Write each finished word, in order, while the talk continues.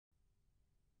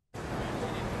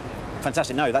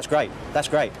Fantastic. No, that's great. That's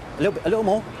great. A little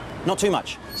more. Not too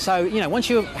much. So, you know, once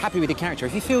you're happy with your character,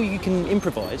 if you feel you can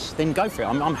improvise, then go for it.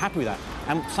 I'm happy with that.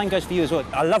 And same goes for you as well.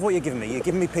 I love what you're giving me. You're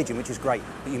giving me Pigeon, which is great.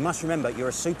 But you must remember, you're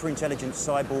a super intelligent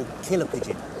cyborg killer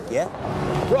pigeon, yeah?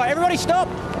 Right, everybody stop!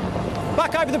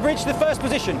 Back over the bridge to the first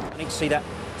position. I need to see that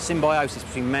symbiosis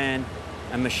between man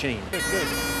and machine. Good, good.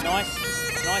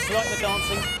 Nice. Nice. You like the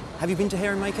dancing? Have you been to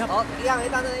hair and makeup?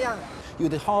 You're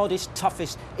the hardest,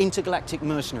 toughest intergalactic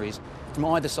mercenaries from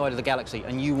either side of the galaxy,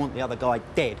 and you want the other guy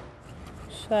dead.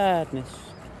 Sadness.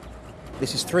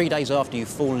 This is 3 days after you've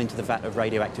fallen into the vat of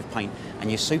radioactive paint, and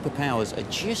your superpowers are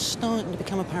just starting to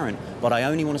become apparent, but I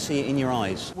only want to see it in your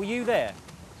eyes. Were you there?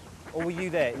 Or were you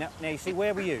there? Now you see,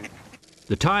 where were you?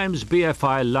 The Times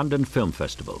BFI London Film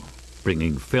Festival,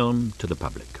 bringing film to the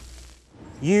public.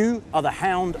 You are the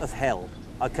Hound of Hell,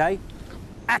 OK?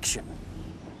 Action!